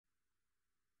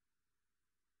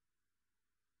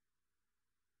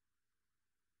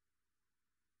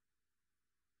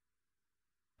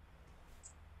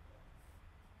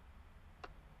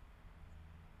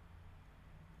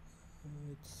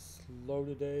slow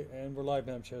today, and we're live,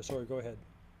 Madam Chair. Sorry, go ahead.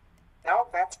 No,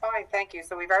 that's fine. Thank you.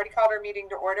 So we've already called our meeting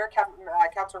to order.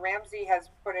 Councillor Ramsey has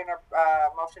put in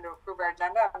a motion to approve our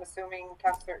agenda. I'm assuming,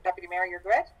 Councillor Deputy Mayor, you're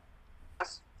good?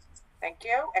 Yes. Thank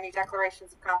you. Any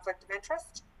declarations of conflict of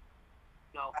interest?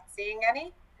 No. Not seeing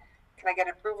any. Can I get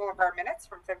approval of our minutes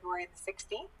from February the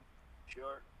 16th?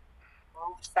 Sure.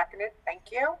 Moved, seconded.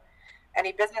 Thank you.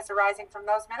 Any business arising from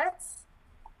those minutes?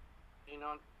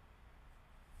 None.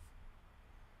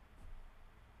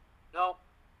 No.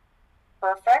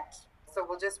 Perfect. So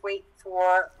we'll just wait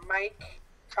for Mike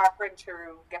Cochran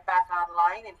to get back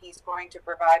online, and he's going to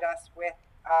provide us with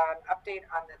an update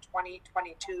on the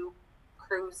 2022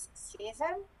 cruise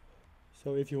season.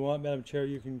 So if you want, Madam Chair,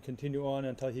 you can continue on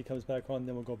until he comes back on,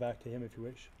 then we'll go back to him if you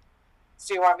wish.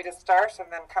 So you want me to start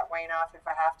and then cut Wayne off if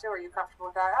I have to? Are you comfortable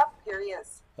with that? Up here he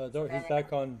is. No, he's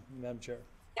back on, Madam Chair.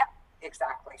 Yeah,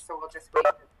 exactly. So we'll just wait.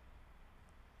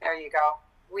 There you go.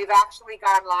 We've actually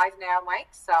gone live now, Mike,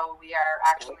 so we are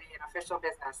actually in official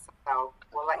business. So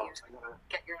we'll let you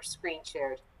get your screen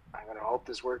shared. I'm going to hope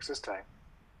this works this time.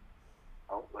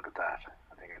 Oh, look at that.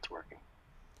 I think it's working.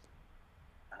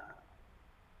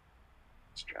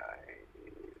 Let's try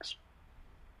this.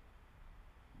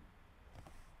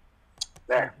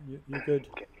 There. You're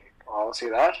good. Can you all see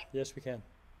that? Yes, we can.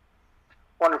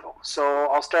 Wonderful. So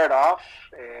I'll start off,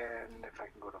 and if I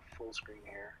can go to full screen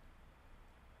here.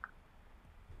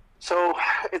 So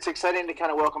it's exciting to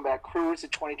kind of welcome back Cruise to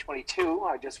 2022.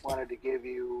 I just wanted to give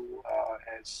you,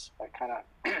 as I kind of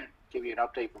give you an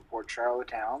update from Port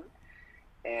Charlottetown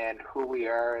and who we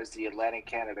are as the Atlantic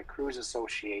Canada Cruise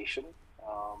Association.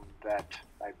 That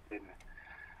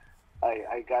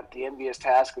I got the envious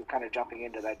task of kind of jumping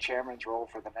into that chairman's role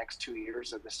for the next 2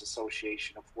 years of this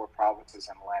association of 4 provinces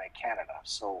in Atlantic Canada.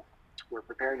 So we're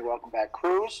preparing to welcome back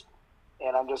Cruise.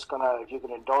 And I'm just going to, if you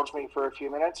can indulge me for a few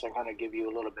minutes, I'm going to give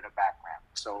you a little bit of background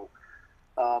so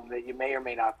that you may or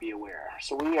may not be aware.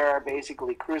 So we are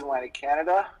basically Cruise Atlantic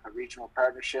Canada, a regional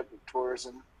partnership of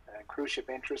tourism and cruise ship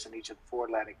interests in each of the 4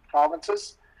 Atlantic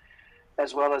provinces,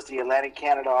 as well as the Atlantic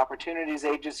Canada Opportunities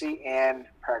Agency and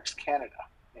Parks Canada.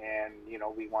 And, you know,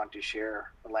 we want to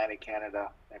share Atlantic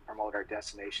Canada and promote our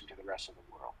destination to the rest of the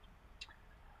world.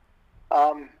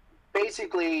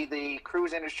 Basically, the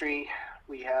cruise industry,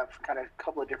 we have kind of a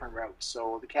couple of different routes.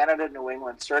 So the Canada-New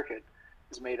England circuit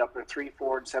is made up of 3,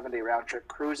 4, and 7-day round-trip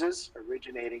cruises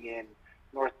originating in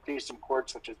northeastern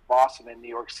ports such as Boston and New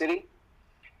York City.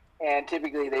 And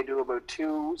typically they do about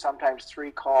 2, sometimes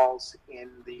 3 calls in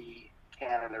the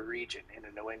Canada region in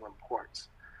the New England ports.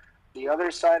 The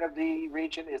other side of the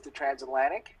region is the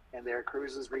transatlantic, and their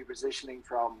cruises repositioning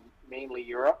from mainly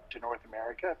Europe to North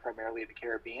America, primarily the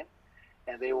Caribbean.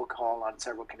 And they will call on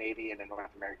several Canadian and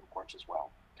North American ports as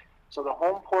well. So the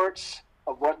home ports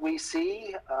of what we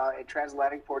see in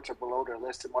transatlantic ports are below their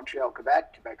list in Montreal,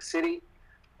 Quebec, Quebec City,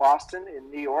 Boston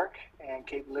in New York, and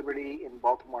Cape Liberty in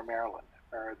Baltimore, Maryland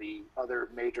are the other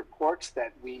major ports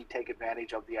that we take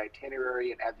advantage of the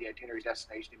itinerary and have the itinerary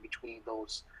destination in between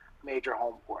those major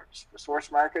home ports. The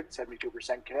source market,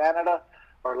 72% Canada,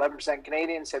 or 11%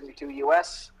 Canadian, 72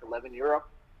 US, 11 Europe,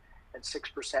 and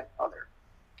 6% other.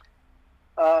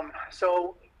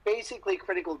 So basically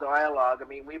critical dialogue, I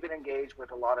mean, we've been engaged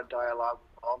with a lot of dialogue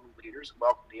with all the leaders and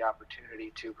welcome the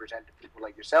opportunity to present to people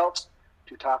like yourselves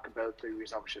to talk about the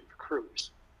resumption of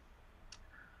cruise.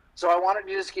 So I wanted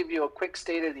to just give you a quick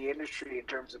state of the industry in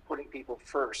terms of putting people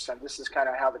first. And this is kind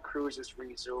of how the cruise has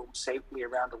resumed safely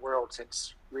around the world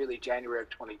since really July of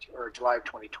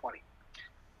 2020.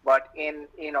 But in,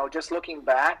 you know, just looking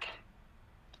back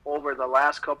over the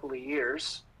last couple of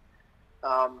years,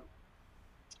 the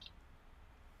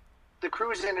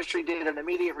cruise industry did an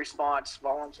immediate response,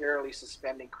 voluntarily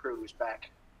suspending cruise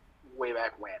way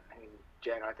back when. I mean,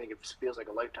 Jen, I think it feels like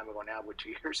a lifetime ago now, but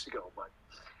 2 years ago. But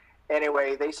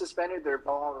anyway, they suspended their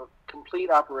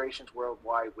complete operations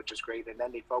worldwide, which is great. And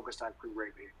then they focused on crew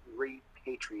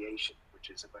repatriation, which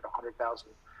is about 100,000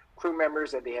 crew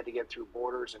members that they had to get through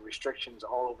borders and restrictions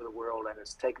all over the world. And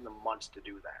it's taken them months to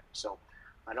do that. So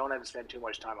I don't have to spend too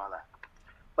much time on that.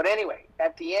 But anyway,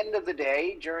 at the end of the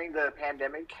day, during the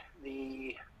pandemic,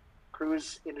 the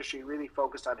cruise industry really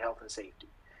focused on health and safety.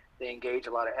 They engaged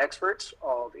a lot of experts,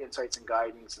 of insights and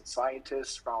guidance and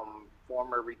scientists from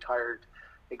former retired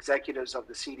executives of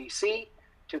the CDC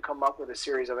to come up with a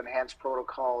series of enhanced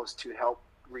protocols to help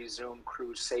resume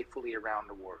cruise safely around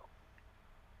the world.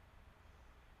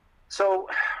 So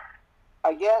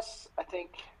I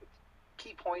think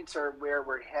key points are where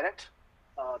we're headed.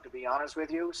 To be honest with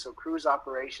you. So cruise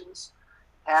operations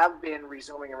have been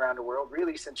resuming around the world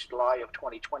really since July of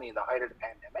 2020, the height of the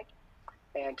pandemic.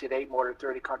 and to date, more than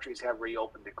 30 countries have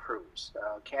reopened the cruise.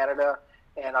 Canada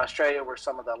and Australia were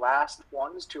some of the last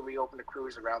ones to reopen the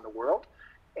cruise around the world.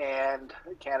 And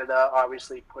Canada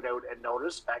obviously put out a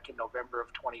notice back in November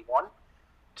of 21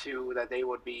 that they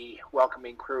would be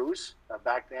welcoming cruise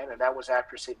back then. And that was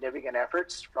after significant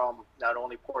efforts from not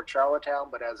only Port Charlottetown,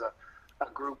 but as a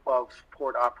group of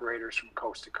port operators from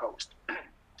coast to coast.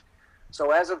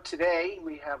 So as of today,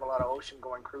 we have a lot of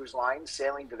ocean-going cruise lines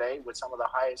sailing today with some of the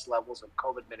highest levels of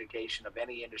COVID mitigation of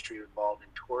any industry involved in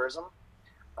tourism.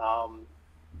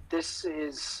 This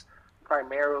is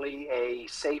primarily a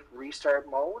safe restart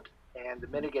mode, and the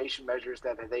mitigation measures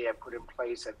that they have put in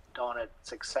place have done it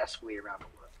successfully around the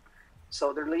world.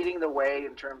 So they're leading the way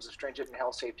in terms of stringent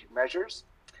health safety measures.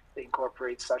 They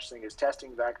incorporate such things as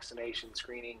testing, vaccination,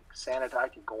 screening, I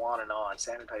can go on,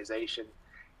 sanitization,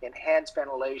 enhanced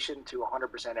ventilation to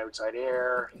 100% outside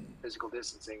air, physical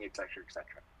distancing, etc., etc.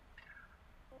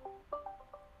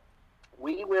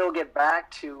 We will get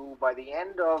back to, by the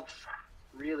end of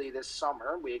really this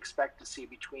summer, we expect to see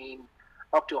between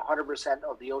up to 100%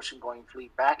 of the ocean-going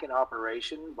fleet back in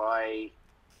operation by,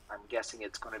 I'm guessing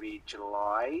it's going to be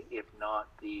July, if not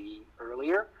the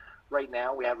earlier. Right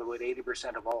now, we have about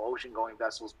 80% of all ocean-going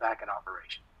vessels back in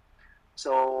operation.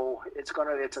 So it's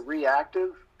a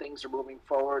reactive, things are moving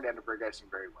forward and are progressing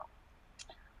very well.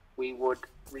 We would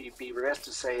be remiss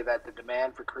to say that the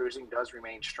demand for cruising does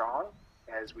remain strong,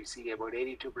 as we see about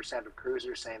 82% of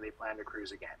cruisers saying they plan to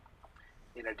cruise again.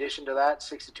 In addition to that,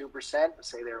 62%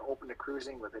 say they're open to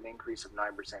cruising with an increase of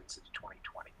 9% since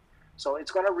 2020. So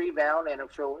it's going to rebound, and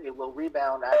it will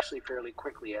rebound actually fairly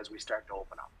quickly as we start to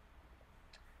open up.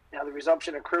 Now, the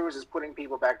resumption of cruise is putting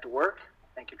people back to work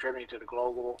and contributing to the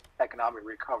global economic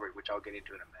recovery, which I'll get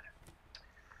into in a minute.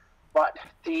 But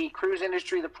the cruise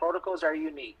industry, the protocols are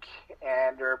unique,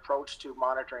 and their approach to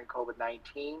monitoring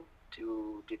COVID-19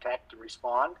 to detect and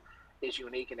respond is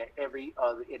unique in every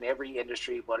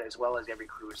industry, but as well as every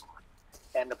cruise line.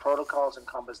 And the protocols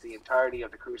encompass the entirety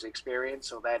of the cruise experience.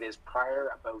 So that is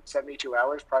about 72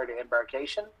 hours prior to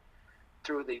embarkation,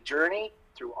 through the journey,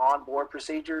 through onboard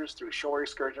procedures, through shore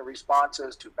excursion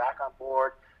responses, to back on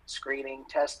board, screening,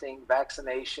 testing,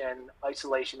 vaccination,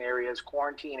 isolation areas,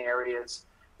 quarantine areas.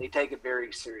 They take it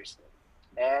very seriously.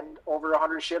 And over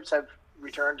 100 ships have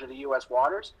returned to the U.S.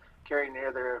 waters, carrying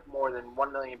more than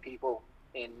 1 million people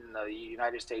in the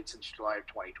United States since July of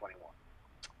 2021.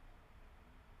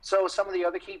 So some of the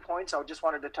other key points I just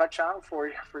wanted to touch on for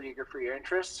your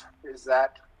interest is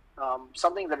that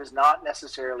something that is not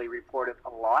necessarily reported a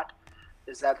lot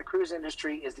is that the cruise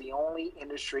industry is the only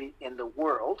industry in the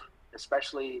world,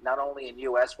 especially not only in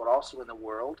U.S., but also in the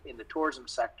world, in the tourism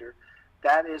sector,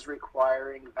 that is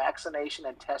requiring vaccination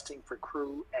and testing for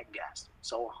crew and guests.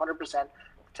 So 100%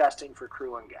 testing for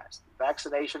crew and guests.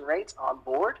 Vaccination rates on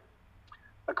board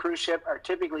a cruise ship are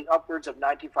typically upwards of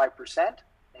 95%.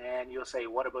 And you'll say,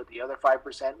 what about the other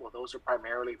 5%? Well, those are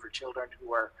primarily for children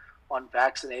who are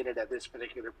unvaccinated at this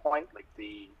particular point, like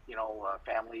the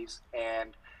families.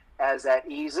 And as that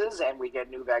eases and we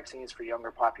get new vaccines for younger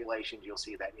populations, you'll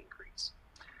see that increase.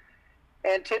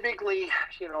 And typically,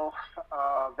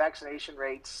 vaccination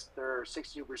rates, they're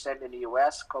 62% in the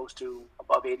U.S., close to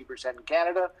above 80% in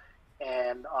Canada,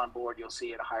 and on board you'll see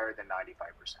it higher than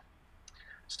 95%.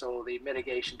 So the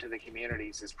mitigation to the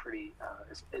communities is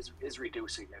is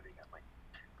reduced significantly.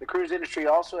 The cruise industry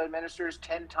also administers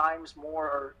 10 times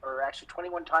more, or actually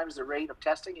 21 times the rate of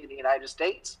testing in the United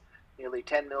States, nearly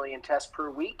 10 million tests per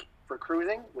week for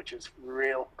cruising, which is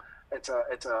real. It's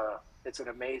an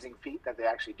amazing feat that they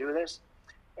actually do this.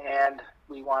 And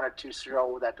we wanted to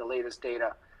show that the latest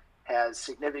data has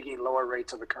significantly lower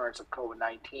rates of occurrence of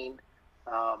COVID-19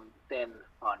 than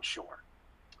on shore.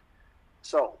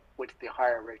 So, with the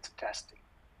higher rates of testing.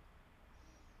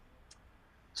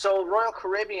 So Royal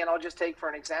Caribbean, I'll just take for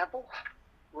an example.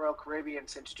 Royal Caribbean,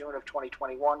 since June of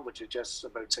 2021, which is just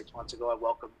about 6 months ago, I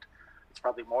welcomed, it's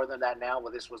probably more than that now,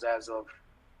 but this was as of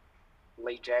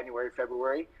late January,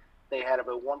 February. They had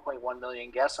about 1.1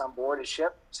 million guests on board a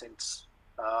ship since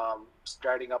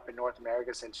starting up in North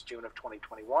America since June of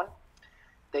 2021.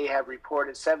 They have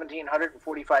reported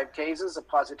 1,745 cases, a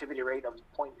positivity rate of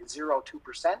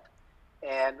 0.02%.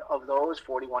 And of those,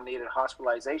 41 needed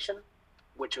hospitalization,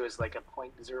 which was like a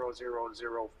 0.0004%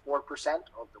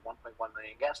 of the 1.1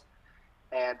 million guests.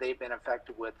 And they've been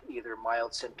affected with either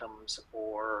mild symptoms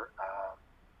or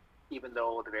even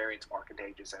though the variant's more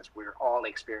contagious, as we're all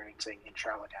experiencing in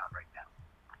Charlottetown right now.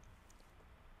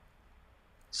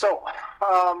 So,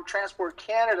 Transport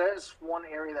Canada is one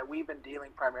area that we've been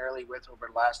dealing primarily with over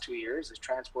the last 2 years, is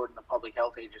Transport and the Public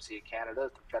Health Agency of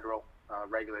Canada, the federal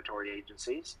regulatory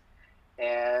agencies.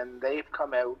 And they've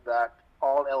come out that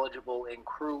all eligible in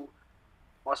crew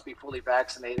must be fully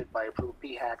vaccinated by approved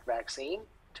PHAC vaccine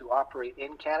to operate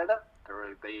in Canada.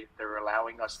 They're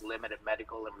allowing us limited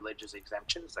medical and religious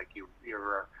exemptions, like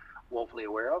you're woefully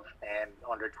aware of, and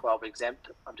under 12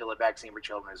 exempt until a vaccine for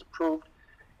children is approved.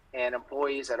 And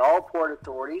employees at all port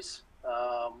authorities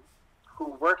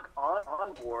who work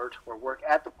on board or work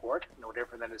at the port, no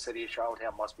different than the city of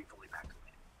Charlottetown, must be fully vaccinated.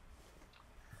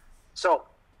 So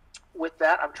with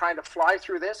that, I'm trying to fly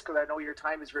through this because I know your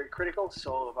time is very critical.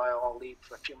 So I'll leave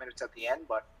a few minutes at the end,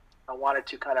 but I wanted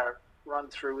to kind of run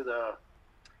through the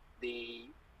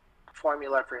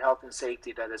formula for health and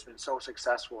safety that has been so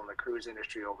successful in the cruise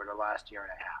industry over the last year and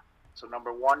a half. So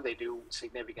number one, they do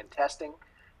significant testing.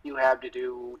 You have to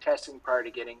do testing prior to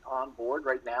getting on board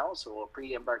right now. So a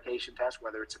pre-embarkation test,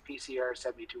 whether it's a PCR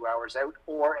 72 hours out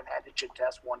or an antigen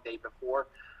test 1 day before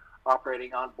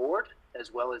operating on board,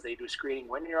 as well as they do screening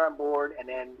when you're on board. And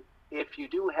then if you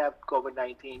do have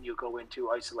COVID-19, you go into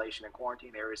isolation and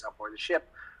quarantine areas on board the ship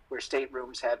where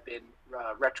staterooms have been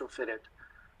retrofitted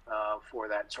for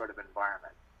that sort of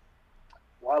environment.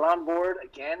 While on board,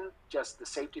 again, just the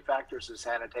safety factors of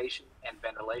sanitation and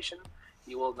ventilation.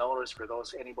 You will notice for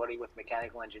anybody with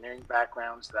mechanical engineering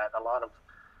backgrounds that a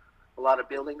lot of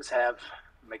buildings have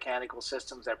mechanical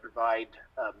systems that provide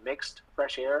mixed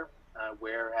fresh air,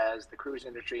 whereas the cruise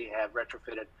industry have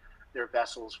retrofitted their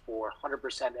vessels for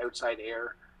 100% outside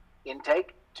air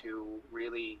intake to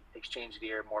really exchange the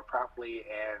air more properly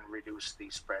and reduce the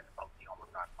spread of the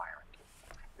Omicron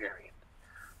variant.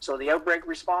 So the outbreak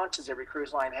response is every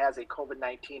cruise line has a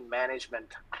COVID-19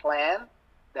 management plan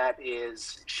that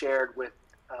is shared with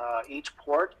each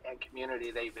port and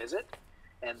community they visit.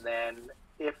 And then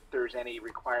if there's any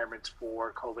requirements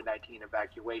for COVID-19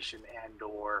 evacuation and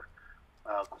or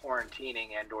quarantining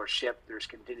and or ship, there's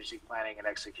contingency planning and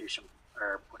execution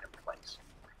are put in place.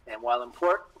 And while in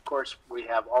port, of course, we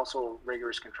have also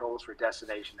rigorous controls for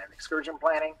destination and excursion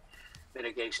planning,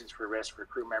 mitigations for risk for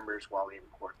crew members while in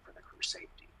port for the crew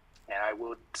safety. And I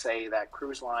would say that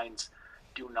cruise lines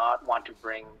do not want to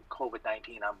bring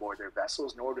COVID-19 on board their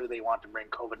vessels, nor do they want to bring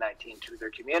COVID-19 to their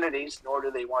communities, nor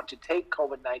do they want to take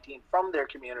COVID-19 from their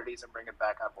communities and bring it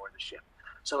back on board the ship.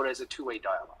 So it is a two-way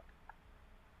dialogue.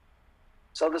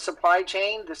 So the supply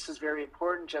chain, this is very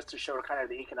important just to show kind of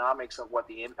the economics of what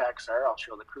the impacts are. I'll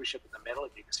show the cruise ship in the middle.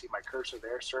 If you can see my cursor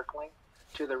there circling.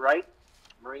 To the right,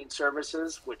 marine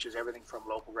services, which is everything from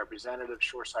local representatives,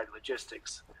 shoreside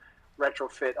logistics,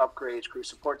 retrofit upgrades, crew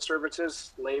support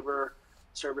services, labor,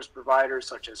 service providers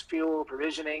such as fuel,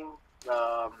 provisioning,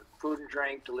 food and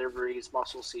drink, deliveries,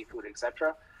 mussels, seafood,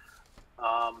 etc.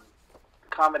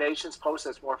 Accommodations post,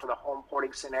 that's more for the home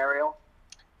porting scenario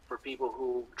for people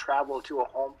who travel to a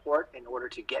home port in order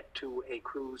to get to a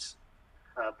cruise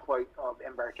point of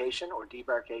embarkation or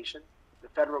debarkation. The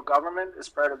federal government is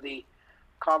part of the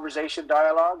conversation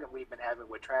dialogue that we've been having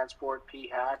with Transport,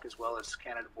 PHAC, as well as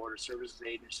Canada Border Services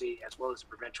Agency, as well as the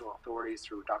provincial authorities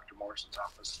through Dr. Morrison's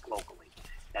office locally,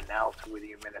 and now through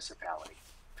the municipality.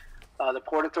 The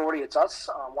Port Authority, it's us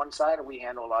on one side, and we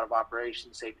handle a lot of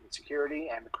operations, safety and security,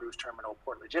 and the cruise terminal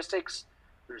port logistics.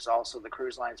 There's also the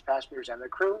cruise lines passengers and their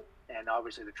crew, and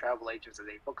obviously the travel agents that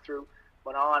they book through.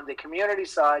 But on the community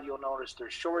side, you'll notice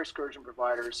there's shore excursion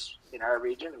providers in our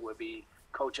region. It would be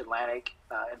Coach Atlantic,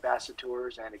 Ambassador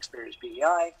Tours, and Experience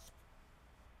PEI.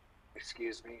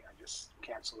 Excuse me, I just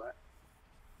cancel that.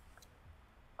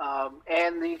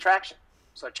 And the attraction,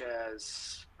 such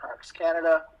as Parks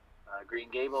Canada, Green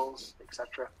Gables,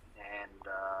 etc.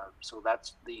 And so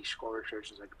that's the shore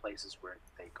excursions and places where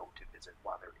they go to visit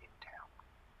while they're in town.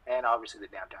 And obviously the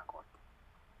downtown core.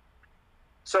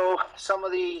 So some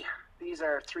of these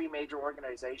are three major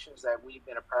organizations that we've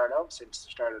been a part of since the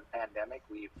start of the pandemic.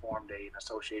 We've formed an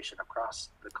association across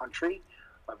the country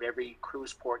of every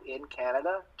cruise port in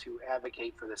Canada to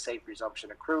advocate for the safe resumption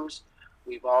of cruise.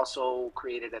 We've also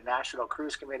created a national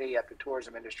cruise committee at the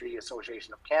Tourism Industry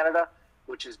Association of Canada,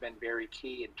 which has been very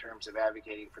key in terms of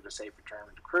advocating for the safe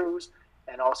return to cruise,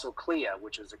 and also CLIA,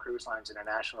 which is the Cruise Lines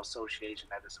International Association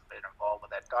that has been involved with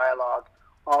that dialogue.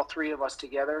 All three of us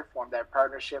together formed that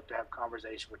partnership to have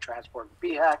conversation with Transport and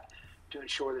PHAC to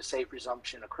ensure the safe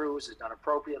resumption of cruise is done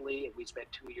appropriately. And we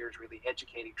spent 2 years really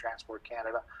educating Transport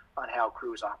Canada on how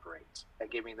cruise operates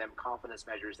and giving them confidence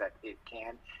measures that it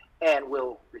can and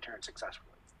will return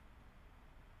successfully.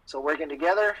 So working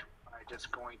together, I'm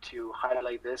just going to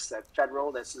highlight this, that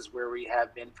federal, this is where we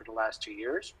have been for the last 2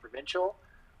 years. Provincial,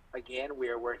 again, we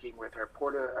are working with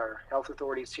our health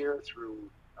authorities here through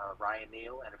Ryan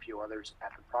Neal and a few others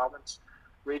at the province.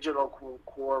 Regional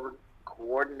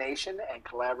coordination and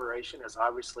collaboration is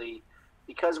obviously,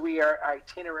 because we are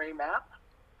itinerary map,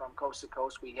 from coast to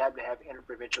coast, we had to have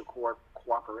interprovincial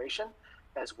cooperation,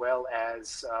 as well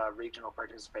as regional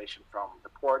participation from the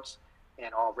ports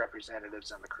and all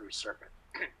representatives on the cruise circuit.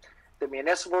 The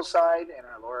municipal side, and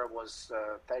Laura was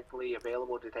thankfully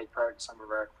available to take part in some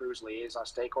of our cruise liaison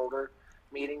stakeholder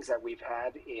meetings that we've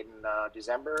had in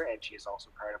December, and she is also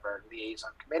part of our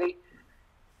liaison committee.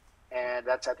 And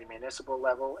that's at the municipal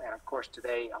level. And of course,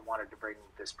 today I wanted to bring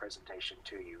this presentation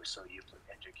to you so you can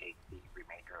educate the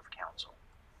remainder of council.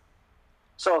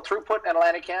 So throughput in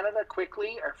Atlantic Canada,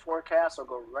 quickly, our forecast, I'll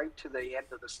go right to the end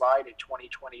of the slide in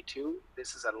 2022.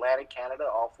 This is Atlantic Canada,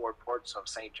 all 4 ports of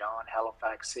St. John,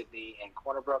 Halifax, Sydney, and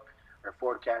Corner Brook. Our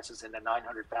forecast is in the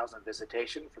 900,000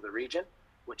 visitation for the region,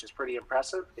 which is pretty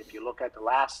impressive. If you look at the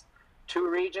last 2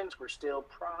 regions, we're still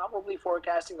probably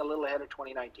forecasting a little ahead of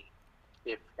 2019.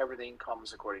 If everything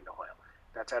comes according to Hoyle.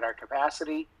 That's at our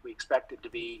capacity. We expect it to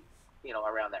be,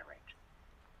 around that range.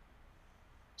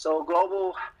 So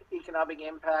global economic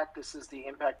impact, this is the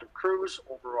impact of cruise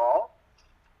overall.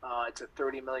 It's a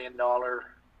 $30 million,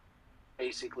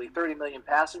 basically 30 million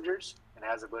passengers. It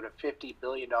has about a $50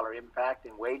 billion impact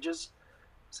in wages,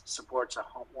 supports a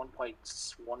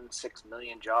 1.16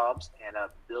 million jobs and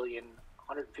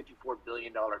 $154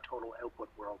 billion total output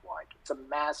worldwide. It's a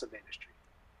massive industry.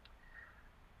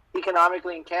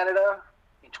 Economically in Canada,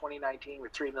 in 2019, we're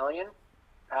 3 million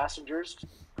passengers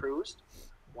cruised,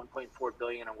 1.4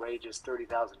 billion in wages,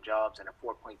 30,000 jobs, and a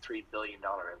 $4.3 billion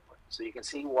output. So you can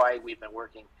see why we've been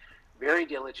working very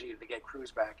diligently to get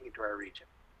cruise back into our region.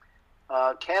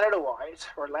 Canada-wise,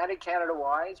 or Atlantic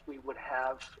Canada-wise, we would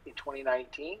have in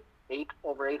 2019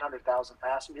 over 800,000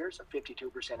 passengers, a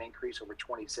 52% increase over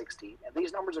 2016. And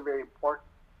these numbers are very important,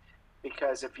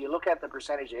 because if you look at the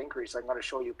percentage increase, I'm going to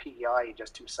show you PEI in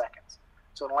just 2 seconds.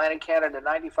 So in Atlantic Canada,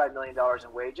 $95 million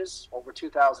in wages, over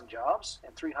 2,000 jobs,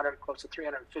 and close to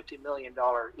 $350 million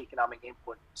economic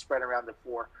input spread around the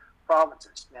 4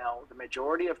 provinces. Now, the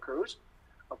majority of cruise,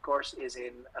 of course, is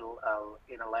in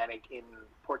Atlantic, in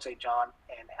Port St. John,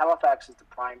 and Halifax is the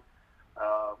prime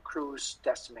cruise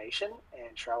destination,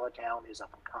 and Charlottetown is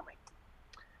up and coming.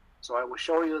 So I will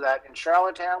show you that in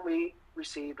Charlottetown, we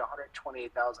received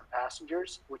 128,000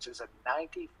 passengers, which is a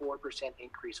 94%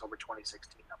 increase over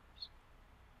 2016 numbers,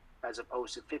 as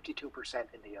opposed to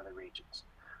 52% in the other regions.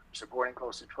 We're supporting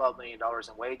close to $12 million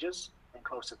in wages and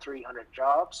close to 300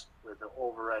 jobs, with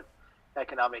over an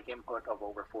economic input of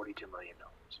over $42 million.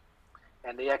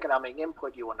 And the economic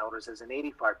input, you will notice, is an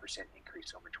 85%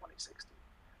 increase over 2016.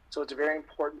 So it's very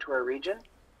important to our region,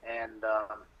 and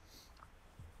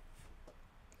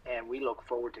we look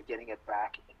forward to getting it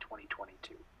back in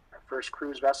 2022. Our first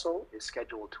cruise vessel is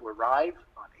scheduled to arrive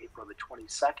on April the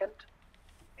 22nd,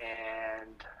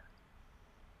 and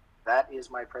that is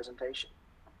my presentation.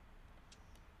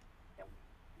 And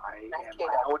I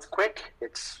know it's quick.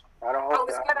 I don't know. Oh,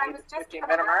 it's good. I was just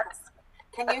 15-minute mark.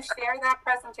 Can you share that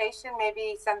presentation?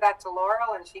 Maybe send that to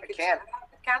Laurel and she could share that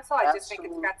with council. I just think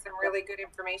it's got some really good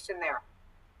information there.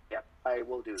 Yep, I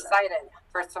will do that. Excited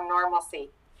for some normalcy.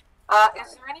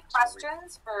 Is there any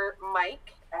questions for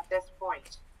Mike at this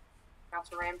point?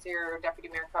 Councilor Ramsey or Deputy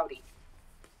Mayor Cody?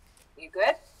 You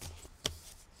good?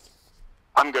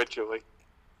 I'm good, Julie.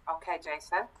 Okay,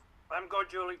 Jason. I'm good,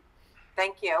 Julie.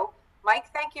 Thank you. Mike,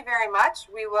 thank you very much.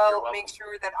 We will make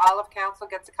sure that all of council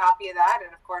gets a copy of that,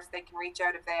 and of course they can reach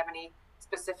out if they have any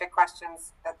specific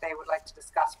questions that they would like to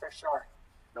discuss for sure.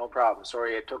 No problem.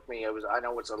 Sorry, it took me. I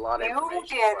know it's a lot of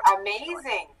information. You did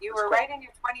amazing. You were right in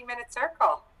your 20-minute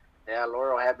circle. Yeah,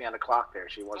 Laurel had me on the clock there.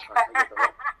 She was going to get the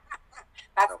rope.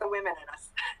 That's the women in us.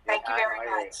 Thank you very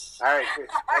much. All right.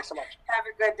 Thanks so much. Have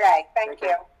a good day. Thank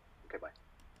you. Okay, bye.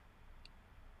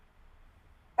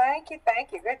 Thank you.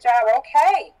 Good job.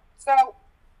 Okay. So,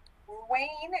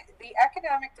 Wayne, the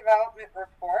economic development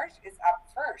report is up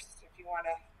first. If you want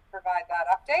to provide that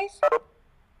update.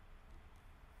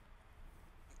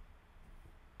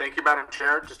 Thank you, Madam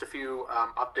Chair. Just a few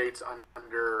updates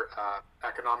under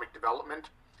economic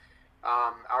development.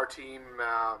 Our team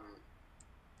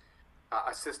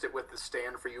assisted with the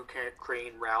Stand for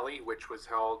Ukraine rally, which was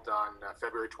held on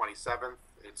February 27th.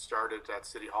 It started at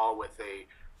City Hall with a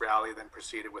rally, then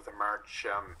proceeded with a march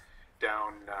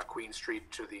down Queen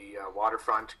Street to the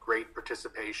waterfront. Great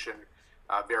participation,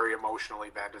 very emotional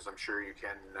event, as I'm sure you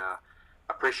can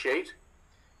appreciate.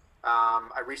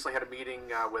 I recently had a meeting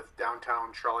with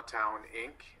Downtown Charlottetown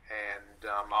Inc. and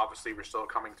obviously we're still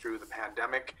coming through the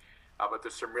pandemic, but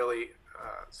there's some really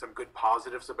some good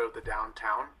positives about the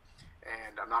downtown,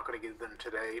 and I'm not going to give them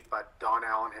today, but Dawn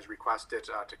Allen has requested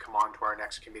to come on to our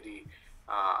next committee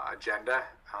agenda,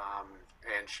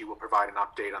 and she will provide an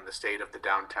update on the state of the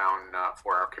downtown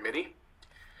for our committee.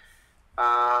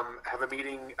 Have a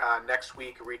meeting next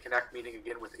week, a reconnect meeting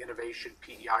again with Innovation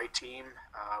PEI team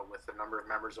with a number of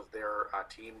members of their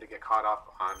team to get caught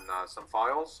up on some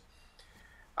files.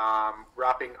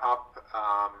 Wrapping up,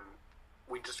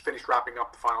 we just finished wrapping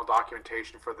up the final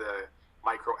documentation for the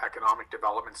Microeconomic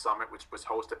Development Summit, which was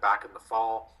hosted back in the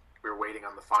fall. We were waiting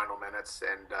on the final minutes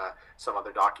and some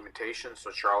other documentation,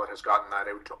 so Charlotte has gotten that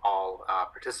out to all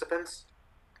participants.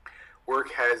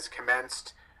 Work has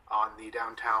commenced on the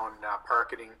downtown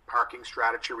parking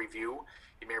strategy review.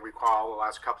 You may recall the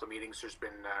last couple of meetings there's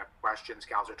been questions.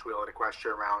 Councillor Tweel had a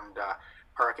question around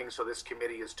parking, so this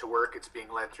committee is to work. It's being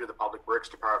led through the Public Works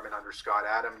Department under Scott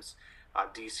Adams.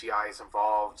 DCI is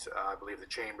involved. I believe the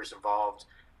Chamber's involved.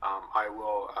 I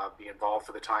will be involved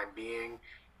for the time being,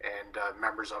 and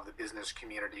members of the business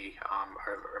community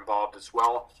are involved as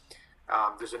well.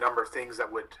 There's a number of things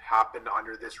that would happen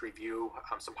under this review.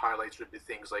 Some highlights would be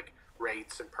things like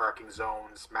rates and parking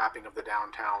zones, mapping of the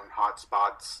downtown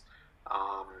hotspots,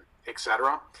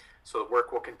 etc. So the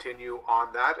work will continue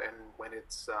on that, and when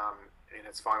it's in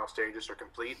its final stages or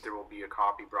complete, there will be a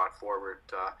copy brought forward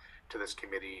to this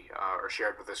committee or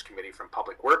shared with this committee from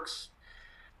Public Works.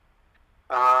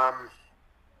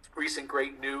 Recent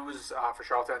great news for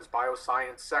Charlotte's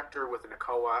bioscience sector with an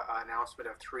ECOA announcement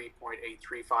of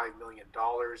 $3.835 million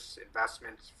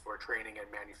investment for training and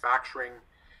manufacturing.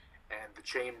 And the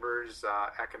Chamber's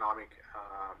Economic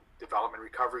Development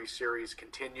Recovery Series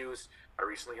continues. I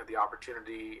recently had the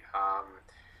opportunity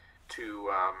to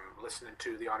listen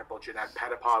to the Honourable Jeanette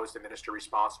Pettipas, who's the Minister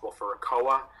responsible for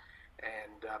ECOA.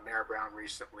 And Mayor Brown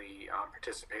recently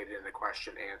participated in the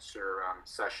question-answer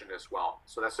session as well.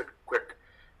 So that's a quick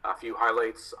few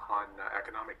highlights on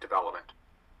economic development.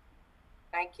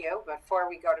 Thank you. Before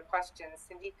we go to questions,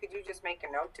 Cindy, could you just make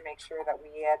a note to make sure that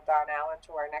we add Don Allen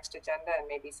to our next agenda and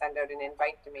maybe send out an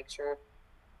invite to make sure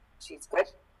she's good?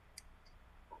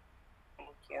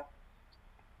 Thank you.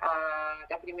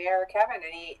 Deputy Mayor Kevin,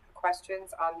 any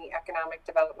questions on the economic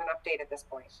development update at this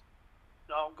point?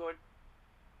 No, I'm good.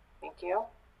 Thank you.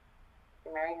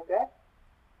 Mary, you good?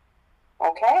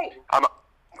 Okay. I'm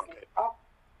okay. Oh,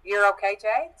 you're okay,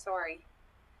 Jay? Sorry.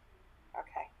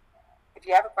 Okay. If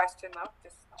you have a question, though,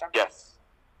 just jump Yes.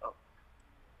 Oh.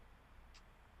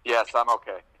 Yes, I'm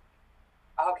okay.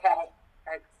 in. Okay.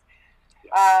 Right.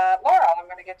 Laurel, I'm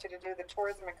going to get you to do the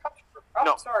tourism and culture. Oh,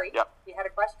 No. sorry. Yep. You had a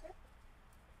question?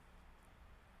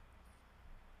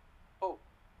 Oh,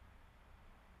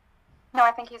 No,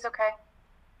 I think he's okay.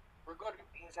 we're good.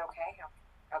 He's okay?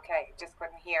 Okay, just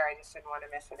couldn't hear. I just didn't want to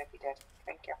miss it if he did.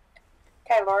 Thank you.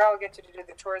 Okay, Laura, I'll get you to do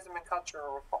the tourism and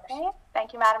cultural report. Okay,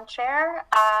 thank you, Madam Chair.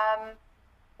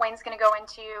 Wayne's going to go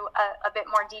into a bit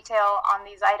more detail on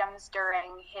these items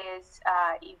during his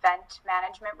event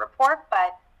management report,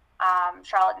 but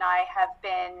Charlotte and I have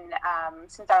been,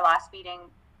 since our last meeting,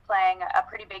 playing a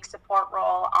pretty big support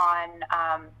role on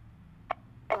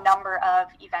a number of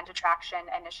event attraction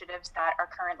initiatives that are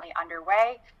currently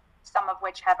underway, some of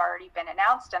which have already been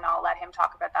announced, and I'll let him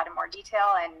talk about that in more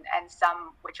detail, and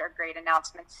some which are great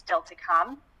announcements still to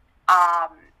come.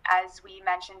 As we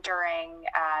mentioned during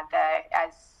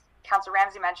as Councillor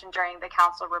Ramsey mentioned during the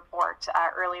council report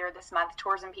earlier this month,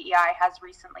 Tourism PEI has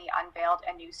recently unveiled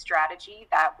a new strategy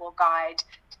that will guide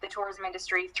the tourism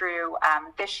industry through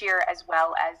this year as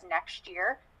well as next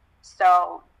year.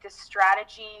 So the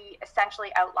strategy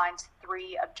essentially outlines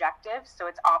 3 objectives. So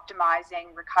it's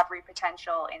optimizing recovery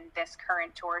potential in this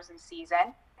current tourism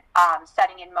season,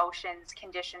 setting in motion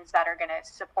conditions that are going to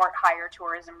support higher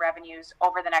tourism revenues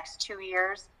over the next 2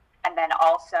 years, and then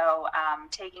also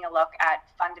taking a look at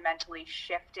fundamentally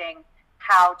shifting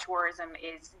how tourism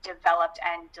is developed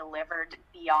and delivered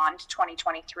beyond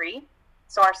 2023.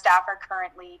 So our staff are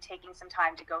currently taking some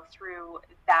time to go through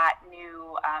that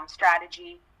new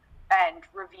strategy and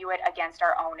review it against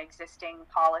our own existing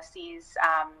policies,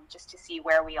 just to see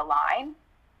where we align.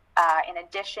 In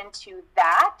addition to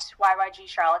that, YYG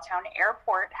Charlottetown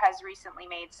Airport has recently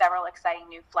made several exciting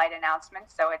new flight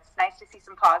announcements, so it's nice to see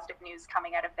some positive news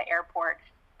coming out of the airport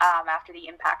after the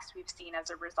impacts we've seen as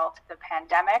a result of the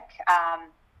pandemic.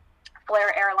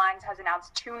 Flair Airlines has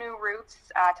announced 2 new routes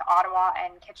to Ottawa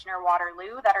and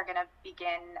Kitchener-Waterloo that are going to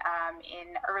begin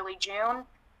in early June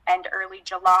and early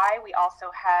July. We also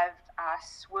have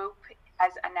Swoop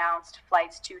has announced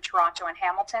flights to Toronto and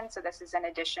Hamilton. So this is in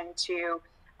addition to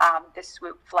the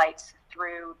Swoop flights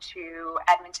through to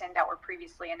Edmonton that were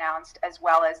previously announced, as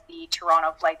well as the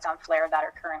Toronto flights on Flair that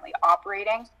are currently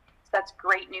operating. So that's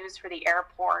great news for the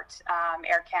airport.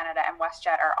 Air Canada and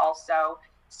WestJet are also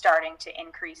starting to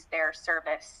increase their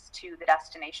service to the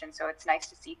destination. So it's nice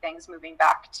to see things moving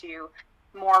back to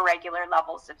more regular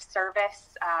levels of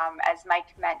service. As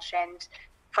Mike mentioned,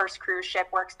 first cruise ship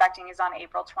we're expecting is on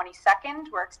April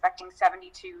 22nd. We're expecting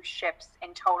 72 ships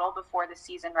in total before the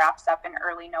season wraps up in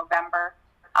early November.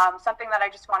 Something that I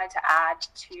just wanted to add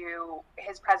to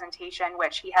his presentation,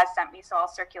 which he has sent me, so I'll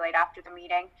circulate after the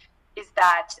meeting, is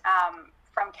that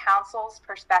from council's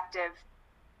perspective,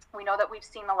 we know that we've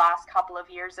seen the last couple of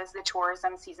years as the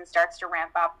tourism season starts to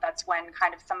ramp up, that's when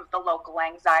kind of some of the local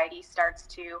anxiety starts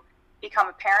to become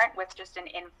apparent with just an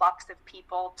influx of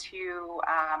people to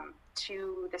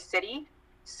the city.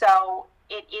 So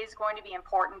it is going to be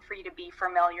important for you to be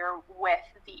familiar with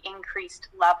the increased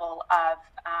level of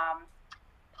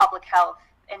public health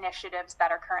initiatives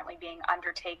that are currently being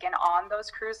undertaken on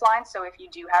those cruise lines. So if you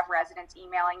do have residents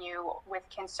emailing you with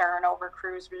concern over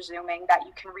cruise resuming, that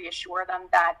you can reassure them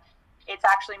that it's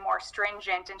actually more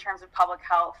stringent in terms of public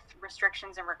health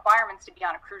restrictions and requirements to be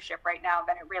on a cruise ship right now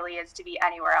than it really is to be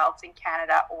anywhere else in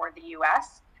Canada or the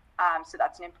US. So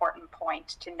that's an important point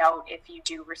to note if you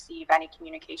do receive any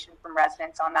communication from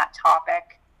residents on that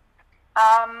topic.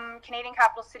 Canadian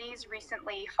Capital Cities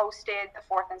recently hosted the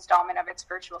 4th installment of its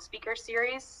virtual speaker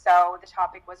series. So the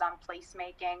topic was on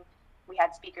placemaking. We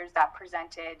had speakers that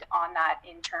presented on that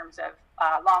in terms of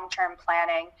long-term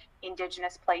planning,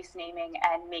 Indigenous place naming,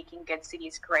 and making good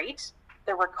cities great.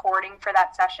 The recording for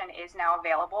that session is now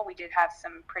available. We did have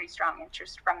some pretty strong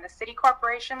interest from the City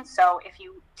Corporation. So if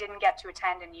you didn't get to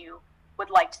attend and you would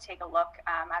like to take a look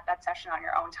at that session on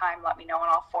your own time, let me know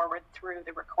and I'll forward through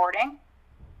the recording.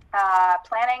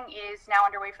 Planning is now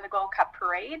underway for the Gold Cup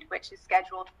Parade, which is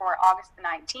scheduled for August the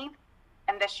 19th.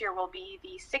 And this year will be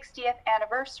the 60th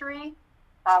anniversary.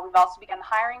 We've also begun the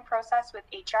hiring process with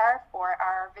HR for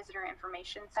our Visitor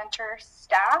Information Center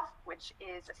staff, which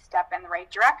is a step in the right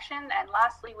direction. And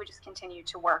lastly, we just continue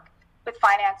to work with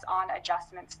finance on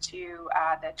adjustments to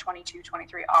the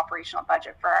 22-23 operational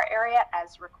budget for our area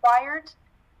as required.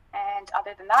 And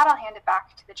other than that, I'll hand it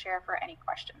back to the chair for any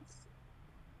questions.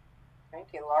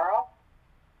 Thank you, Laurel.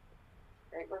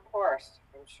 Great report.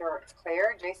 I'm sure it's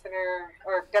clear. Jason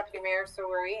or Deputy Mayor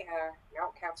Soweri,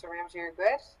 no, Councillor Ramsey, you're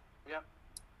good? Yep.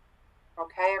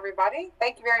 Okay, everybody.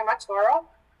 Thank you very much, Laurel.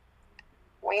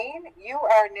 Wayne, you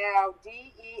are now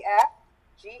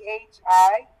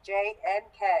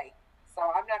DEFGHIJNK. So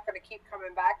I'm not going to keep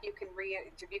coming back. You can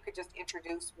if you could just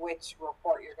introduce which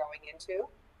report you're going into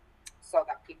so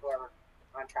that people are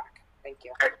on track. Thank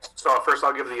you. Okay, so first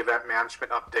I'll give the event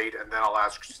management update, and then I'll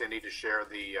ask Cindy to share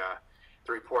the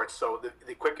report. So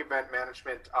the quick event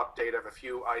management update of a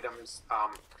few items.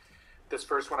 This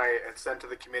first one I had sent to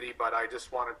the committee, but I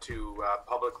just wanted to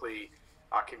publicly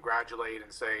congratulate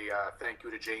and say thank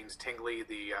you to James Tingley,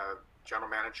 the general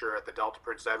manager at the Delta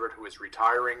Prince Edward, who is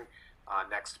retiring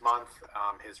next month.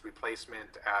 His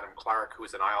replacement, Adam Clark, who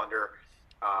is an Islander,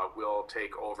 will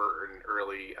take over in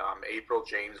early April.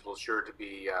 James will sure to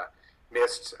be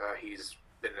missed. He's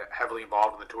been heavily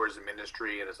involved in the tourism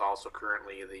industry and is also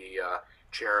currently the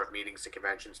chair of meetings and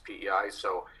conventions, PEI.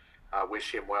 So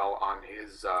wish him well on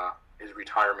his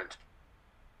retirement.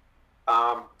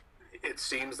 It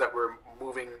seems that we're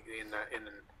moving in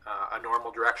a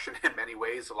normal direction in many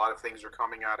ways. A lot of things are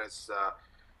coming at us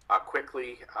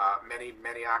quickly.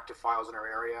 Many active files in our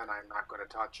area, and I'm not going to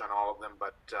touch on all of them,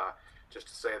 but just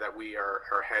to say that we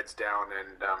are heads down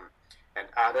and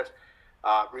at it.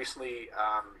 Recently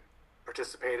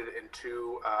participated in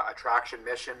 2 attraction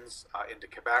missions into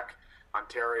Quebec,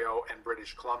 Ontario, and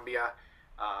British Columbia.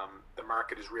 The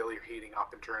market is really heating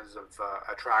up in terms of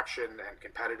attraction and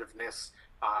competitiveness.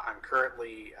 I'm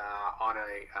currently on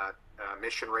a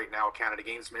mission right now, a Canada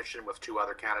Games mission with 2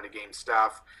 other Canada Games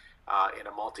staff in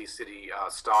a multi-city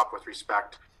stop with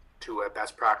respect to a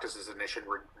best practices initiative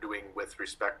we're doing with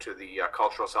respect to the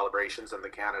cultural celebrations and the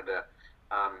Canada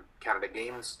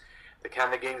Games. The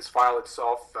Canada Games file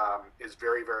itself is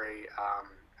very, very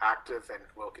active and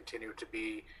will continue to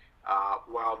be.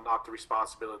 While not the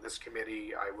responsibility of this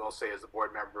committee, I will say as a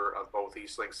board member of both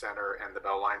Eastlink Centre and the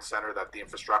Bell Line Centre that the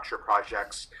infrastructure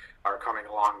projects are coming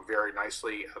along very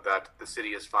nicely, that the city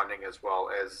is funding, as well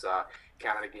as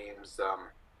Canada Games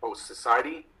Host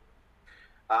Society.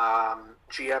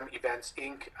 GM Events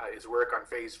Inc. Is work on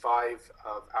phase 5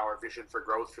 of our vision for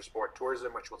growth for sport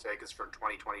tourism, which will take us from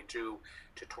 2022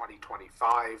 to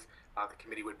 2025. The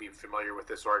committee would be familiar with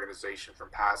this organization from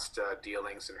past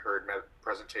dealings and heard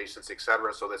presentations,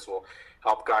 etc. So this will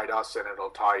help guide us, and it'll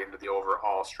tie into the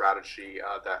overall strategy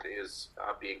that is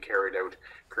being carried out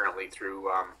currently through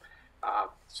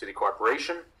City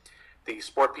Corporation. The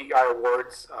Sport PEI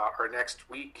Awards are next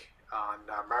week. on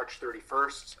March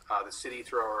 31st. The city,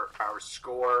 through our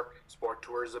SCORE Sport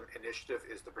Tourism Initiative,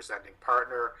 is the presenting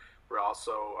partner. We're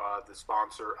also the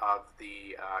sponsor of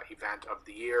the event of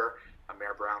the year.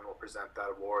 Mayor Brown will present that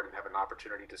award and have an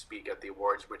opportunity to speak at the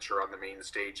awards, which are on the main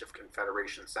stage of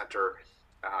Confederation Center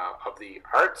of the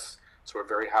Arts. So we're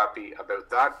very happy about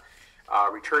that.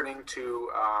 Returning to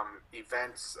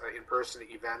events, in-person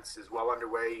events is well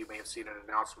underway. You may have seen an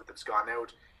announcement that's gone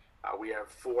out. We have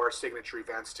 4 signature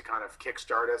events to kind of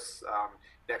kickstart us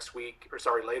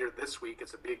later this week.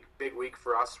 It's a big week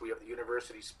for us. We have the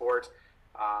University Sport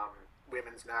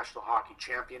Women's National Hockey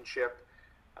Championship.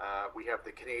 We have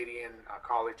the Canadian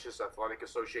Colleges Athletic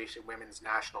Association Women's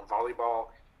National Volleyball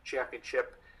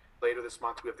Championship. Later this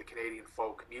month, we have the Canadian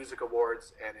Folk Music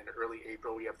Awards, and in early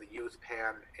April, we have the Youth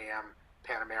Pan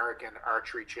American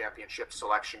Archery Championship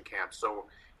Selection Camp. So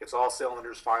it's all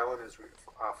cylinders firing as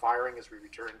we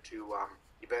return to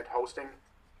event hosting.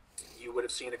 You would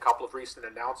have seen a couple of recent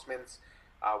announcements.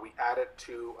 We added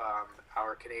to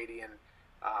our Canadian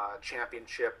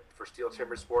Championship for Steel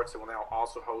Timber Sports, and will now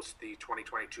also host the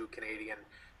 2022 Canadian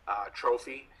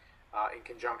Trophy in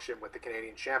conjunction with the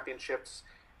Canadian Championships.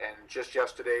 And just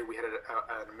yesterday, we had an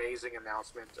amazing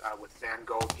announcement with Van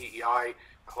Gogh PEI. I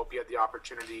hope you had the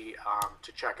opportunity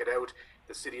to check it out.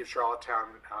 The city of Charlottetown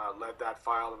led that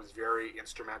file and was very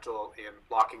instrumental in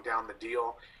locking down the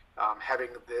deal. Having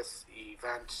this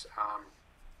event,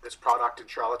 this product in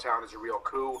Charlottetown is a real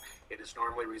coup. It is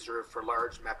normally reserved for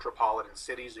large metropolitan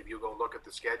cities. If you go look at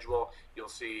the schedule, you'll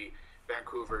see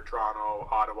Vancouver, Toronto,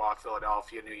 Ottawa,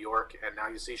 Philadelphia, New York, and now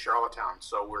you see Charlottetown.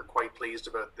 So we're quite pleased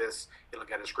about this. It'll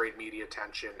get us great media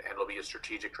attention, and it'll be a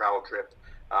strategic travel trip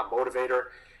motivator.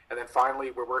 And then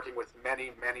finally, we're working with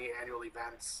many annual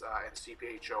events and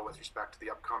CPHO with respect to the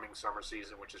upcoming summer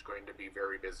season, which is going to be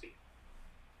very busy.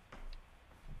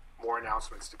 More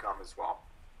announcements to come as well.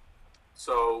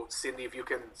 So Cindy, if you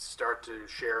can start to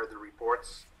share the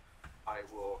reports, I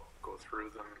will go through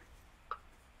them.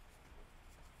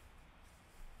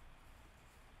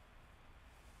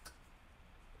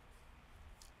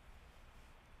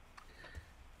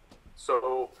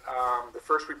 So the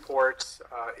first report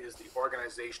is the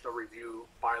organizational review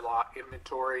bylaw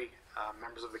inventory.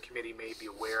 Members of the committee may be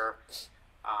aware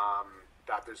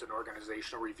that there's an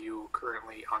organizational review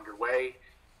currently underway,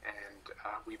 and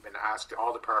we've been asked,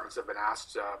 all departments have been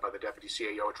asked by the Deputy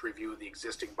CAO to review the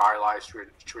existing bylaws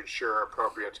to ensure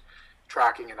appropriate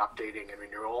tracking and updating and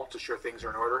renewal to ensure things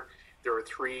are in order. There are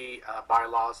 3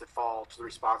 bylaws that fall to the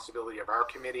responsibility of our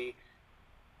committee.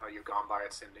 Oh, you've gone by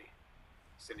it, Cindy.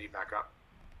 Cindy, back up,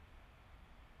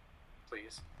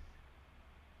 please.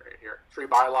 Right here. 3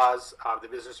 bylaws, the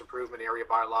Business Improvement Area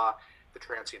Bylaw, the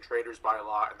Transient Traders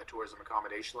Bylaw, and the Tourism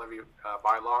Accommodation Levy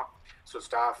Bylaw. So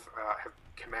staff have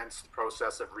commenced the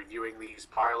process of reviewing these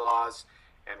bylaws,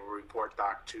 and will report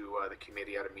back to the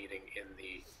committee at a meeting in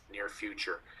the near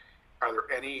future. Are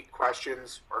there any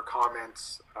questions or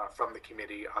comments from the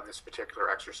committee on this particular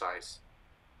exercise?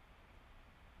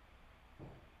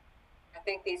 I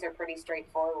think these are pretty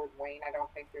straightforward, Wayne. I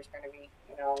don't think there's going to be,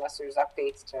 unless there's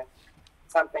updates to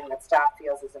something that staff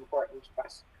feels is important to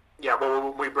us. Yeah, well,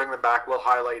 when we bring them back, we'll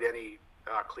highlight any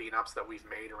cleanups that we've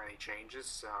made or any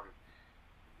changes.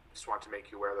 Just want to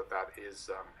make you aware that that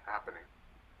is happening.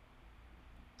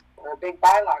 We're a big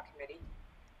bylaw committee.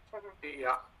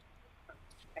 Yeah.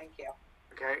 Thank you.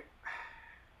 Okay.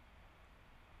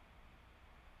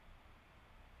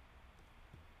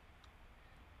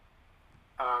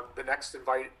 The next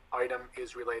item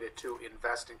is related to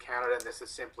Invest in Canada, and this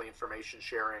is simply information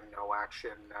sharing, no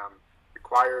action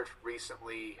required.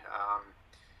 Recently,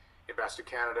 Invest in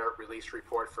Canada released a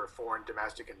report for foreign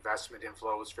domestic investment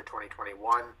inflows for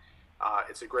 2021.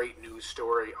 It's a great news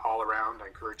story all around. I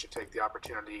encourage you to take the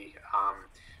opportunity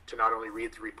to not only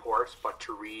read the report, but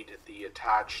to read the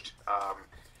attached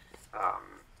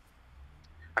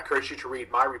I encourage you to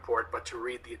read my report, but to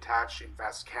read the attached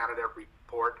Invest Canada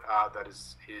report that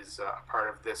is part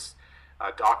of this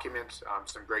document.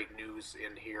 Some great news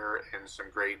in here and some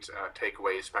great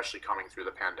takeaways, especially coming through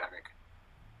the pandemic.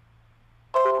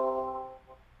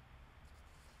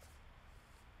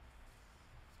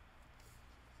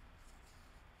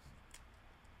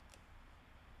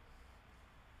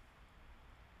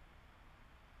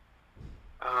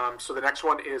 So the next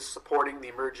one is supporting the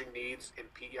emerging needs in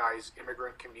PEI's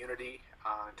immigrant community.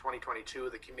 In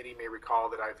 2022, the committee may recall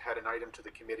that I've had an item to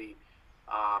the committee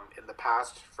in the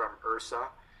past from URSA.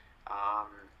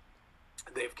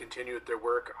 They've continued their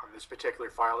work on this particular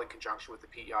file in conjunction with the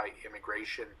PEI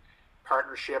Immigration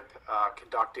Partnership,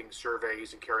 conducting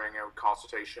surveys and carrying out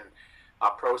consultation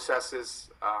processes.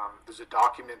 There's a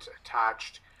document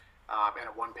attached and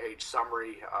a one-page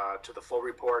summary to the full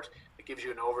report. It gives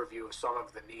you an overview of some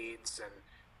of the needs and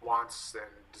wants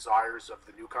and desires of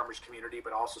the newcomers community,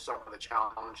 but also some of the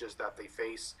challenges that they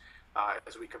face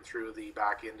as we come through the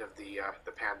back end of the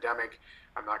pandemic.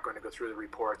 I'm not going to go through the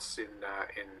reports in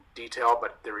detail,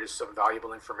 but there is some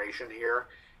valuable information here,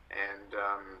 and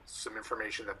some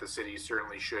information that the city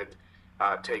certainly should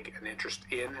take an interest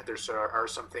in. There are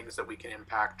some things that we can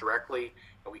impact directly,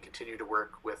 and we continue to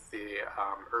work with the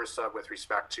URSA with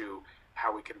respect to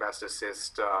how we can best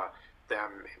assist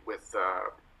them with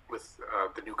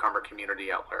the newcomer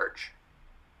community at large.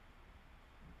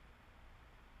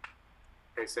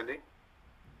 Okay, Cindy?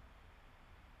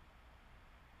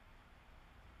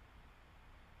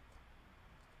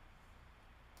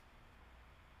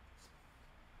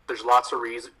 There's lots of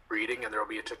reading, and there will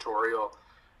be a tutorial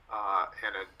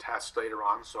and a test later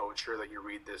on, so ensure that you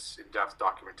read this in-depth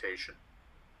documentation.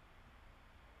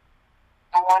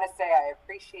 I want to say I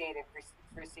appreciated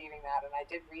receiving that, and I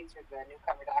did read through the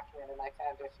newcomer document, and I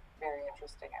found it very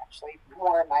interesting, actually.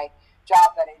 More in my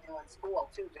job that I do in school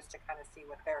too, just to kind of see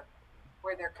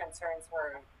where their concerns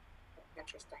were.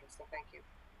 Interesting. So thank you.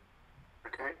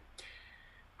 Okay.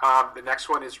 The next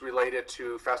one is related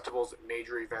to Festivals and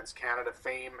Major Events Canada,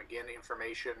 FAME. Again,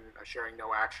 information sharing,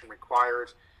 no action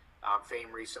required.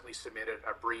 FAME recently submitted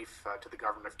a brief to the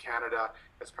Government of Canada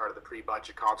as part of the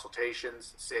pre-budget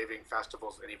consultations, saving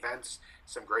festivals and events.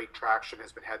 Some great traction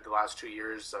has been had the last 2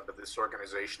 years by this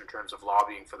organization in terms of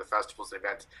lobbying for the festivals and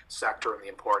event sector and the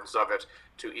importance of it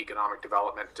to economic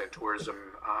development and tourism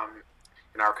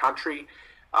in our country.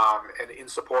 And in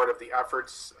support of the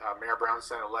efforts, Mayor Brown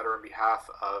sent a letter on behalf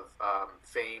of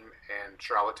FAME and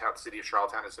Charlottetown, City of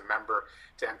Charlottetown as a member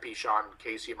to MP Sean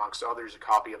Casey, amongst others. A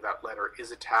copy of that letter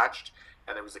is attached,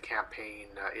 and there was a campaign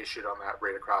issued on that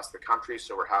right across the country,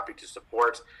 so we're happy to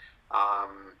support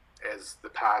as the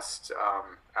past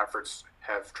efforts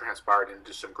have transpired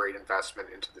into some great investment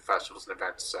into the festivals and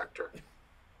events sector.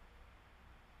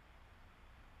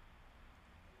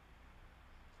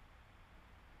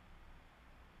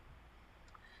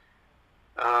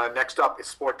 Next up is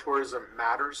Sport Tourism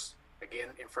Matters. Again,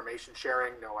 information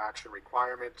sharing, no action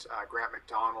requirement. Grant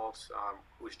McDonald,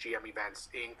 who is GM Events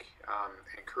Inc.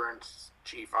 And current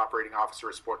Chief Operating Officer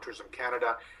of Sport Tourism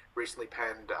Canada, recently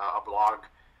penned a blog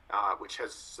which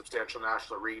has substantial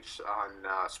national reach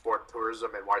on sport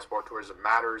tourism and why sport tourism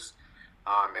matters.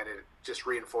 And it just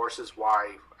reinforces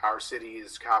why our city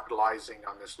is capitalizing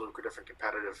on this lucrative and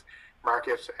competitive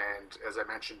market. And as I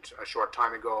mentioned a short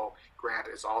time ago, Grant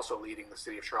is also leading the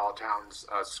City of Charlottetown's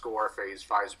SCORE Phase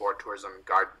 5 Sport Tourism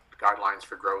Guidelines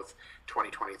for Growth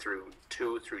 2022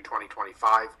 through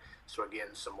 2025. So again,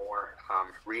 some more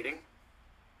reading.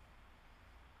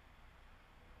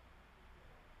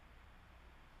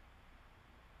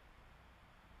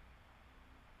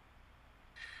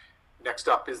 Next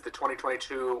up is the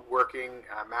 2022 Working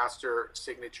Master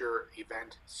Signature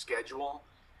Event Schedule.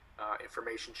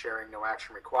 Information sharing, no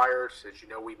action required. As you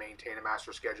know, we maintain a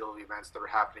master schedule of events that are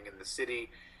happening in the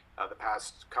city. The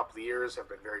past couple of years have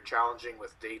been very challenging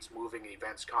with dates moving,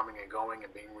 events coming and going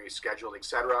and being rescheduled,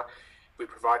 etc. We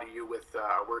provided you with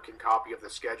a working copy of the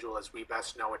schedule as we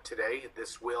best know it today.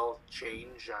 This will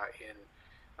change in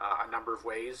a number of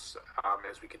ways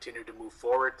as we continue to move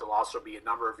forward. There'll also be a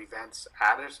number of events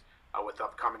added with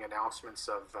upcoming announcements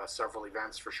of several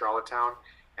events for Charlottetown,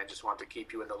 and just want to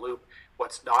keep you in the loop.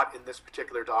 What's not in this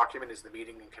particular document is the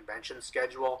meeting and convention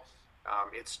schedule.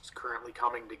 It's currently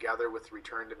coming together with the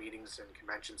return to meetings and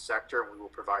convention sector, and we will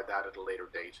provide that at a later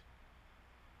date.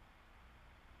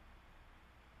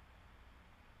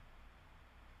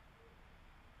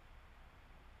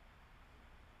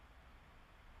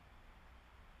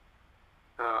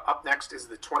 Up next is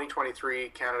the 2023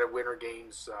 Canada Winter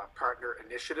Games Partner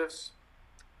Initiatives.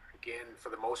 Again, for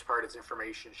the most part, it's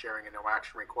information sharing and no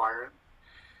action required.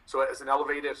 So as an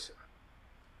elevated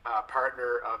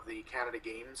partner of the Canada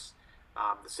Games,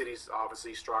 the city's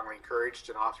obviously strongly encouraged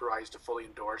and authorized to fully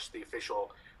endorse the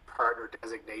official partner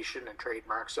designation and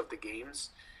trademarks of the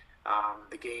Games.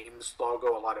 The Games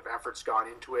logo, a lot of effort's gone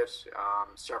into it,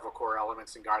 several core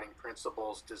elements and guiding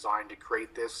principles designed to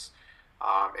create this.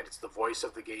 And it's the voice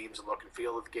of the Games and look and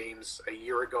feel of the Games. A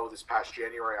year ago, this past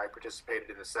January, I participated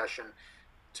in a session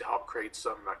to help create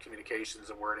some communications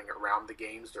and wording around the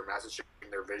Games, their messaging,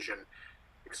 their vision,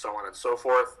 so on and so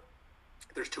forth.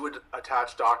 There's two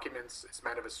attached documents. It's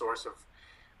meant of a source of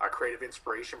creative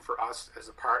inspiration for us as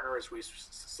a partner as we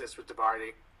assist with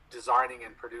designing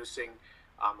and producing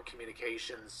a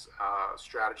communications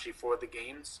strategy for the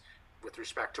Games with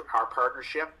respect to our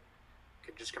partnership.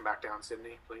 Could you just come back down,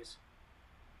 Sydney, please,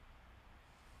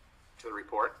 to the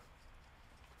report.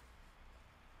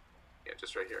 Yeah,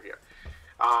 just right here.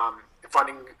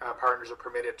 Funding partners are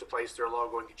permitted to place their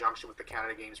logo in conjunction with the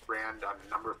Canada Games brand on a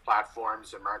number of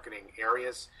platforms and marketing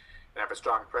areas and have a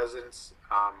strong presence.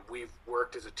 We've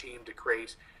worked as a team to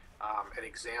create an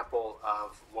example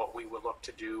of what we would look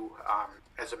to do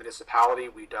as a municipality.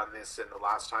 We've done this in the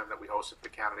last time that we hosted the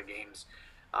Canada Games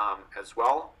as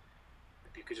well.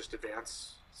 If you could just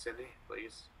advance, Cindy,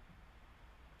 please.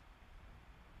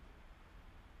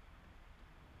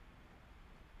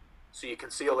 So you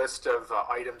can see a list of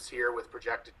items here with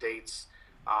projected dates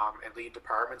and lead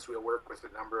departments. We'll work with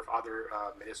a number of other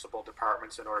municipal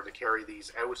departments in order to carry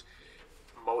these out.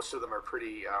 Most of them are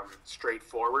pretty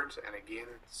straightforward, and again,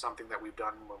 something that we've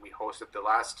done when we hosted the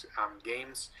last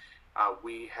games.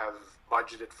 We have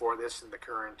budgeted for this in the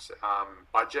current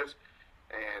budget,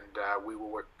 and we will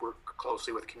work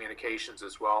closely with communications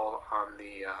as well on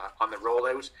the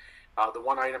rollout. The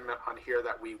one item on here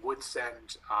that we would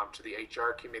send to the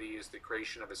HR committee is the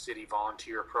creation of a city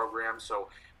volunteer program. So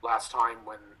last time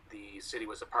when the city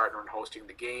was a partner in hosting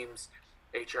the games,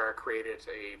 HR created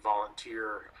a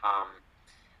volunteer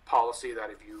policy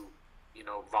that if you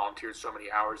volunteered so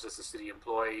many hours as a city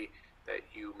employee, that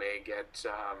you may get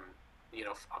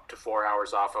up to 4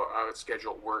 hours off a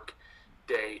scheduled work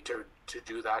day to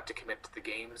do that, to commit to the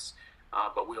games.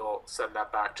 But we'll send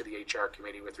that back to the HR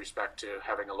committee with respect to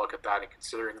having a look at that and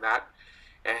considering that.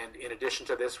 And in addition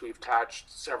to this, we've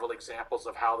attached several examples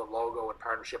of how the logo and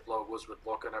partnership logos would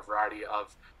look in a variety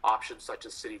of options, such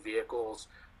as city vehicles,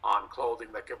 on clothing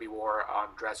that can be worn on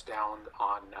dress down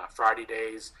on Friday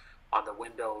days, on the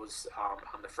windows,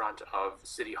 on the front of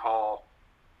City Hall.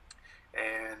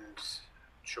 And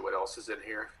not sure what else is in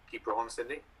here. Keep rolling,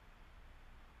 Cindy.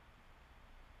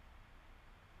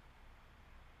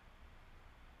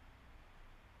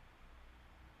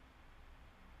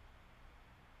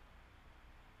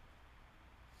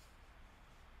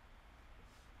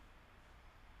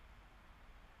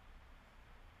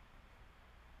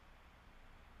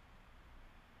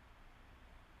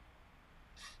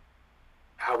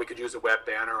 How we could use a web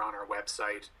banner on our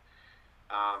website.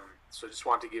 So just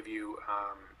want to give you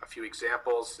a few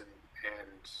examples,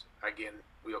 and again,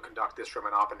 we'll conduct this from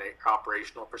an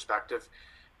operational perspective,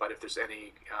 but if there's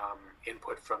any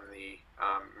input from the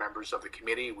members of the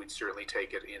committee, we'd certainly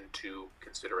take it into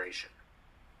consideration.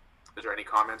 Is there any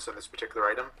comments on this particular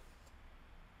item?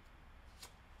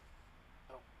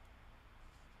 No.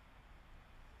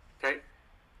 Okay.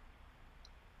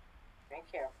 Thank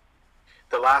you.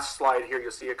 The last slide here, you'll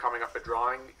see it coming up a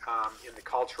drawing in the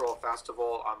cultural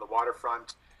festival on the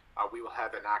waterfront. We will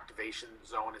have an activation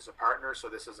zone as a partner. So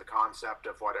this is a concept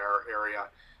of what our area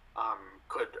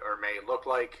could or may look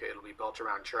like. It'll be built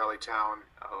around Charlietown.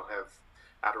 I'll have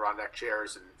Adirondack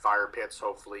chairs and fire pits,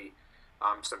 hopefully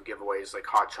some giveaways like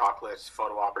hot chocolates,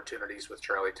 photo opportunities with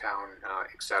Charlietown,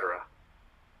 etc.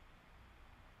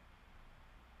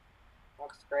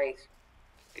 Looks great.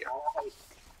 Yeah. All right.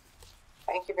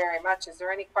 Thank you very much. Is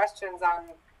there any questions on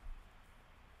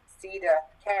C to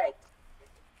K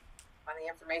on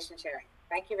the information sharing?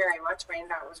 Thank you very much, Wayne.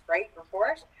 That was a great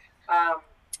report.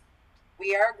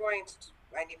 We are going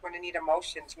to need a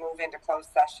motion to move into closed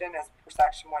session as per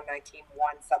section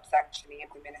 119.1 subsection E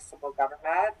of the Municipal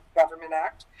Government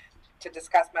Act to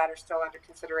discuss matters still under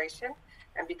consideration.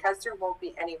 And because there won't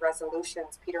be any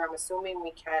resolutions, Peter, I'm assuming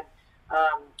we can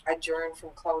adjourn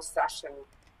from closed session.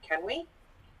 Can we?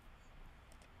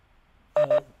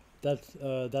 That's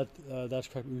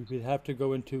correct. We'd have to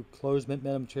go into closed,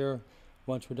 Madam Chair.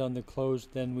 Once we're done the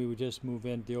closed, then we would just move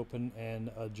into the open and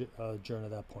adjourn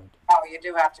at that point. Oh, you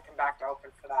do have to come back to open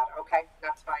for that. Okay,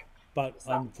 that's fine. But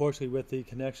unfortunately, with the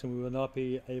connection, we will not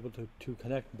be able to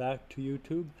connect back to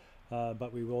YouTube.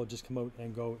 But we will just come out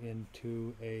and go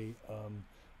into a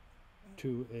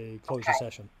closed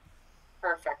session.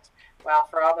 Perfect. Well,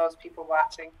 for all those people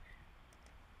watching,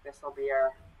 this will be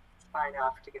our sign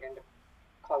off to get into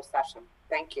closed session.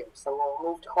 Thank you. So we'll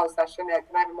move to closed session.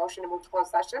 Can I have a motion to move to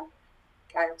closed session?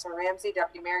 Councilor Ramsey,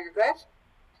 Deputy Mayor, you're good?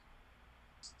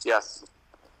 Yes.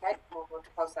 Okay, we'll move to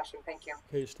closed session. Thank you.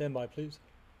 Okay, stand by, please.